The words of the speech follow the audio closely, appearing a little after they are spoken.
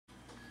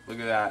Look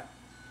at that.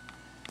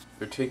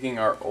 They're taking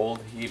our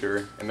old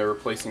heater and they're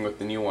replacing with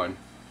the new one.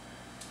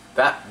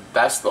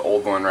 That's the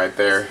old one right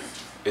there.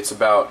 It's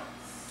about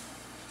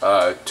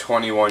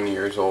 21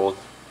 years old,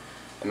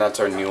 and that's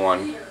our new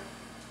one.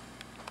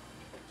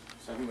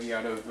 Suddenly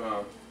out of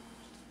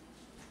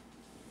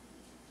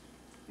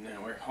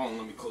now, hold on,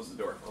 let me close the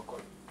door real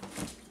quick.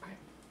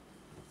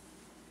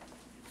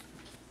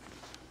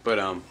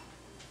 But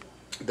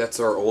that's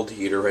our old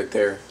heater right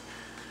there,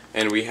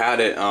 and we had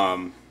it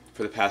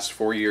for the past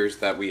 4 years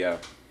that we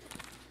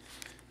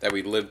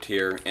lived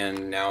here,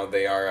 and now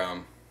they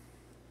are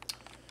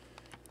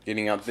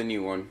getting out the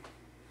new one.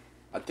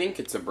 I think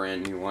it's a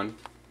brand new one,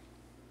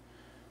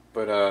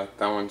 but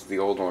that one's the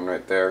old one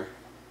right there.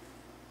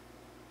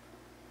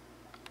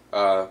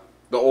 The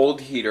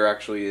old heater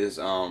actually is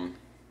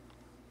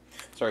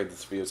sorry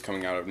this video is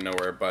coming out of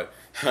nowhere, but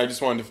I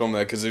just wanted to film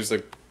that because there's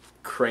a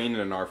crane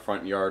in our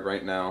front yard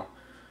right now.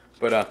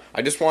 But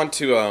I just want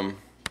to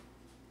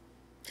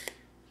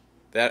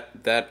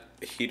that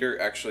heater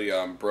actually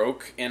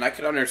broke, and I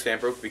could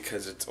understand broke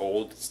because it's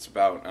old. It's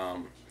about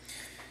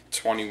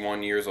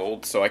 21 years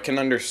old, so I can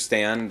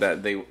understand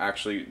that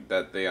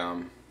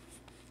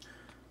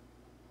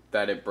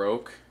that it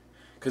broke,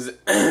 because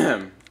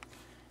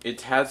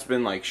it has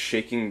been like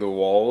shaking the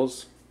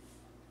walls,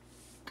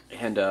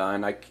 and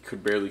I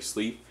could barely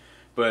sleep.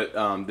 But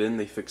then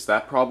they fixed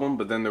that problem.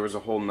 But then there was a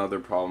whole nother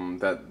problem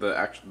that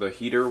the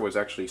heater was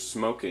actually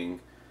smoking,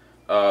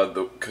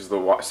 because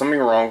something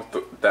wrong with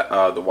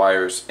the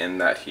wires in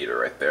that heater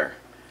right there,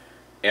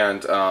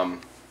 and I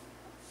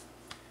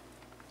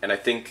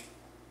think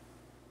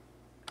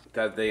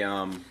that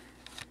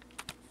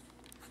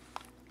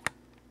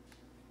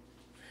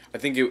I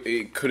think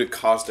it could have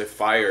caused a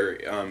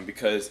fire,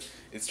 because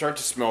it started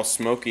to smell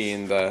smoky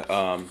in the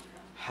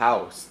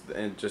house,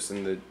 and just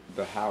in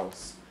the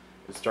house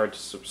it started to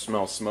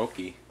smell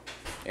smoky,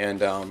 and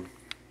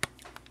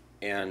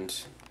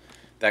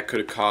that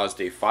could have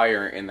caused a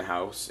fire in the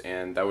house,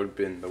 and that would have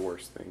been the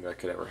worst thing that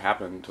could ever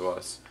happen to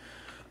us.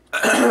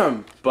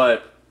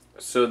 But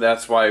so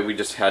that's why we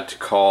just had to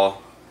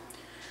call,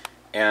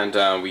 and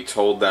we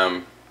told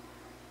them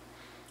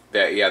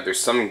that, yeah, there's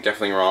something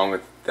definitely wrong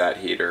with that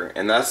heater,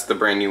 and that's the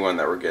brand new one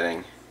that we're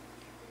getting.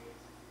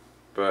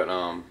 But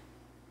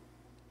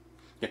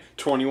yeah,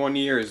 21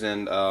 years,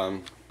 and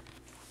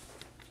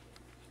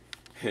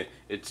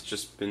it's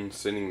just been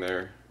sitting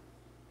there.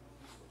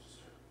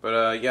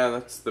 But yeah,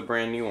 that's the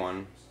brand new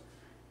one,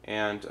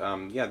 and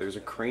yeah, there's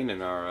a crane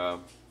in our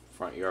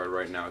front yard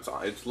right now.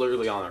 It's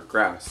literally on our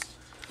grass.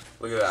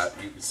 Look at that.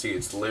 You can see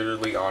it's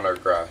literally on our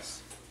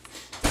grass.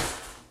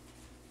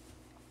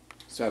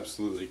 It's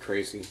absolutely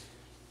crazy.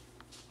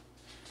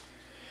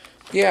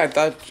 Yeah, I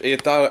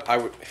thought I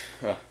would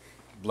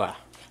blah.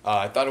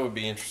 I thought it would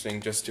be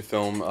interesting just to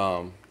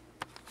film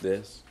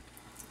this.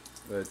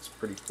 But it's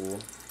pretty cool.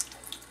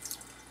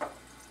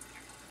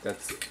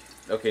 That's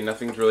okay.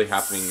 Nothing's really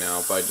happening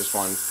now, but I just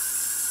wanted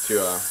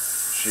to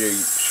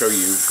show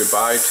you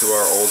goodbye to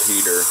our old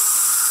heater.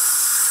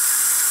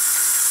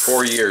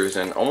 4 years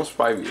and almost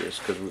 5 years,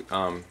 because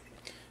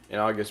in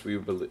August we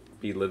will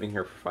be living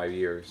here for 5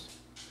 years.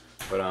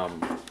 But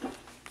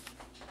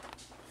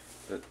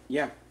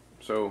yeah,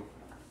 so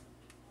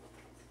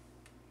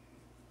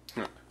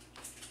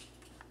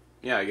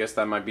yeah, I guess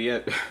that might be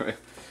it.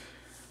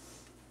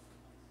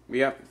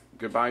 Yeah,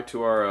 goodbye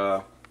to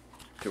our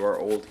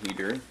old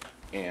heater,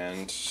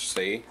 and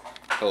say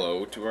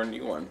hello to our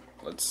new one.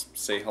 Let's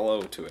say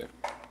hello to it.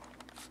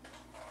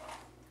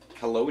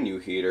 Hello, new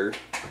heater.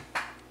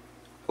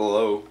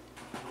 Hello.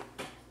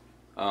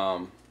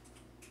 But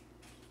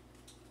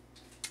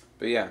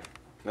yeah,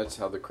 that's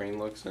how the crane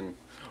looks. And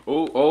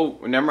oh,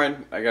 never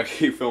mind. I gotta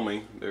keep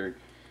filming. They're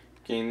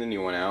getting the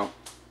new one out.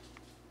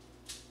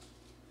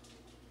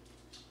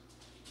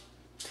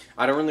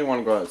 I don't really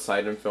want to go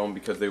outside and film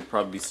because they would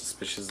probably be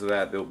suspicious of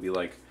that. They'll be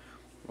like,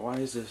 why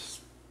is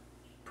this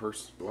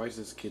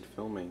kid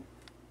filming?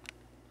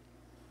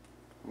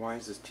 Why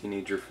is this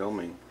teenager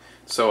filming?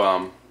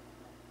 So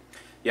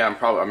yeah,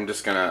 I'm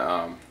just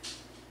gonna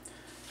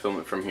film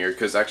it from here,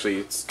 because actually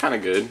it's kind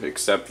of good,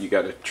 except you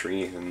got a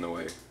tree in the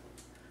way.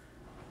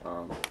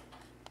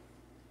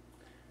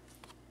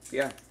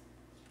 Yeah.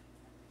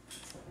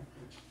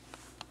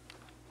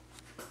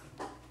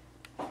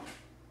 There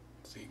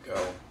you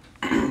go.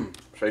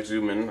 Should I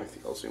zoom in? I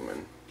think I'll zoom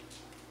in.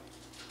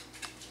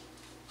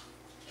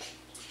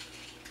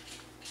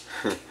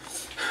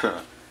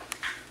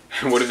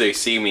 What if they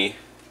see me?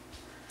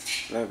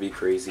 That'd be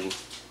crazy.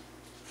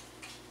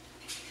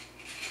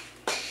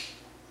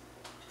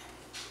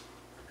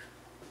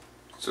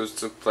 So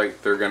it looks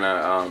like they're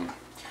gonna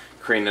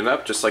crane it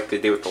up just like they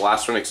did with the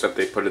last one, except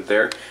they put it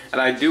there.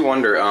 And I do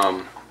wonder,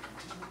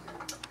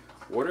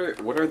 what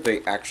are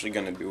they actually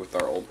gonna do with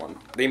our old one?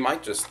 They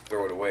might just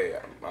throw it away,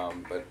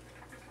 but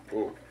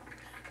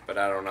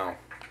I don't know.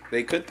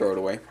 They could throw it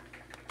away.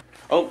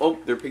 Oh,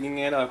 they're picking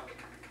it up.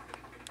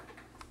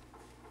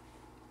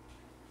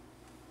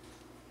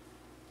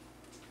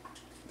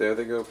 There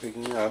they go,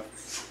 picking it up.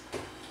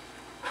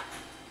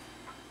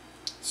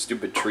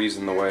 stupid trees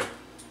in the way.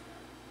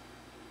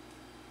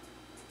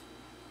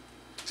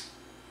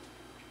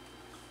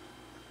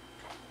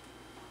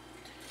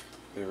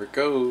 There it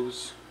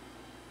goes.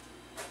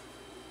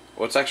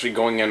 Well, it's actually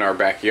going in our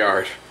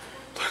backyard.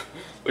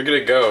 Look at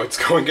it go. It's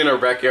going in our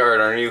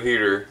backyard, our new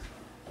heater.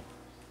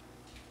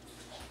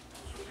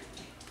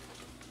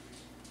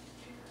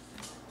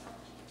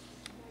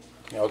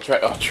 Yeah, I'll try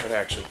to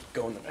actually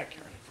go in the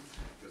backyard.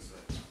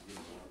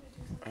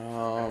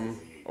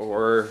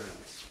 Or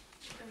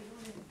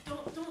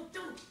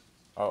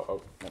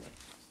oh, never.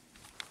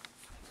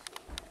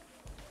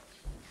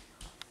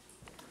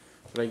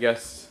 But I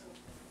guess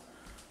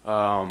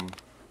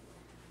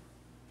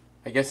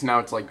now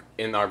it's like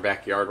in our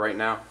backyard right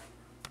now.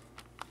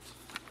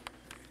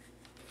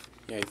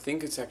 Yeah, I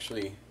think it's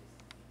actually,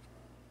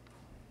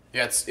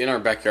 yeah, it's in our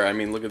backyard. I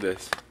mean, look at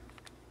this.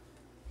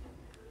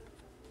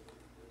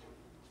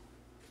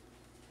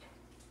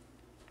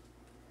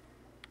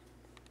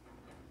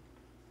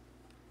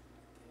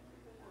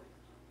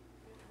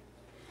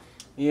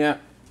 Yeah,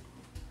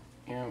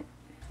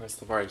 that's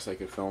the farthest I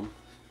could film.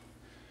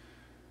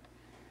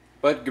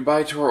 But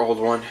goodbye to our old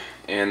one,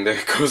 and there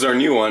goes our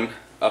new one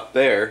up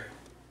there.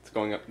 It's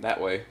going up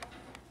that way,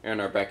 in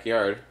our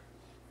backyard.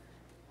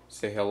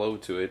 Say hello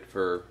to it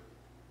for,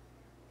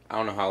 I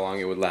don't know how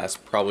long it would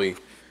last, probably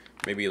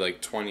maybe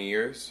like 20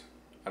 years.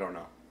 I don't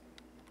know.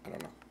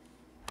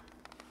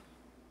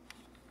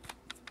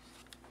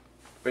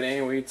 But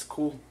anyway, it's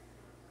cool.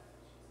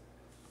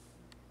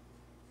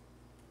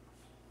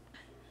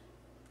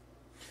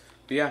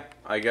 But yeah,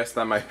 I guess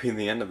that might be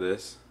the end of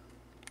this.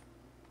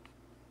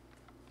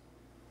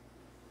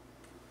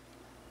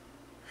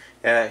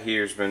 Yeah,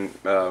 here's been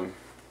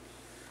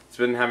it's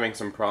been having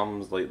some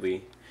problems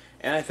lately,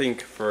 and I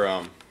think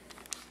for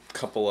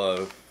couple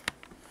of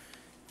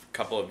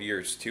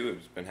years too,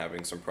 it's been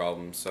having some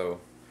problems.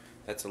 So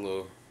that's a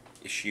little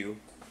issue.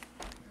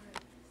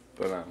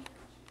 But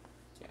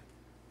yeah.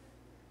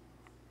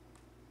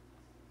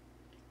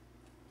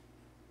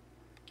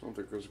 Oh,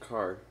 there goes a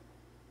car.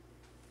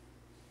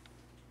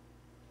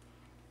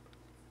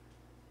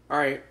 All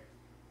right.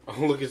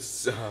 Oh, look,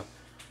 it's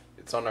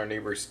on our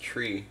neighbor's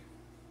tree.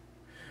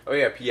 Oh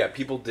yeah,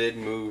 people did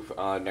move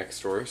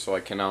next door, so I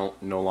can now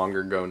no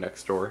longer go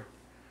next door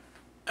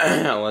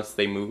unless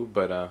they move.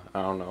 But I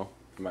don't know.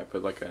 I might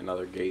put like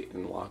another gate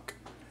and lock.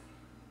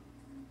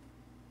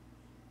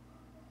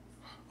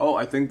 Oh,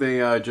 I think they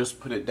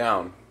just put it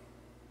down.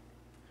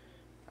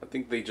 I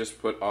think they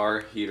just put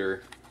our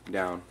heater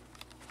down.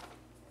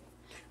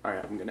 All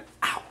right, I'm gonna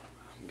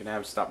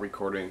have to stop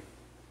recording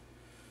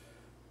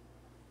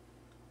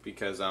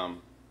because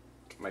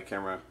my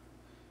camera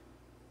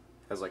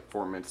has like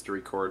 4 minutes to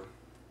record.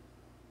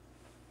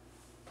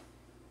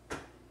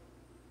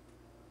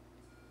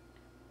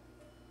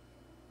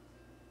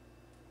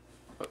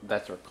 But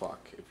that's our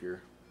clock, if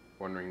you're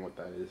wondering what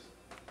that is.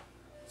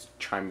 It's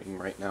chiming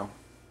right now.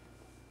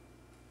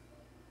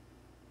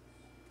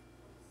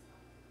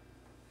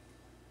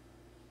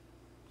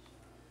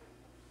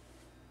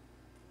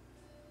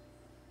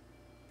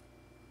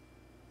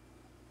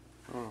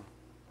 Oh.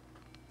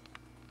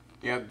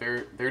 Yeah,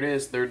 there it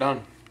is. They're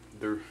done.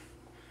 They're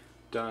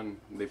done.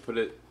 They put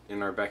it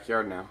in our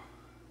backyard now.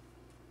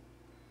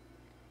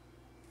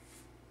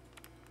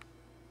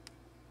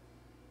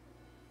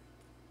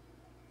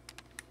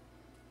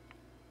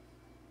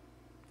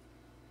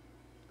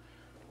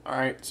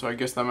 Alright, so I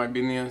guess that might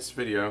be the end of this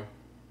video.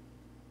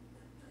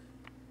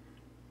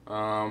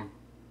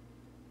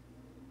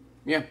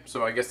 Yeah,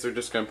 so I guess they're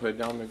just gonna put it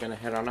down. They're gonna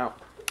head on out.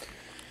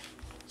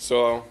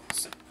 So,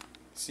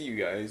 see you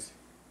guys.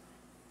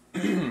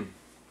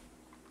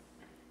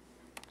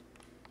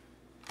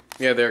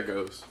 Yeah, there it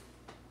goes.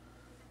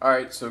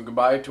 Alright, so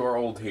goodbye to our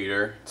old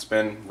heater. It's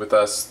been with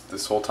us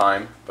this whole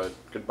time, but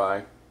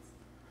goodbye.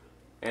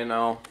 And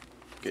I'll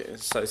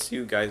see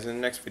you guys in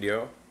the next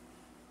video.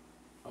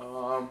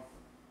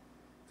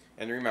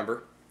 And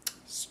remember,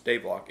 stay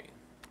vlogging.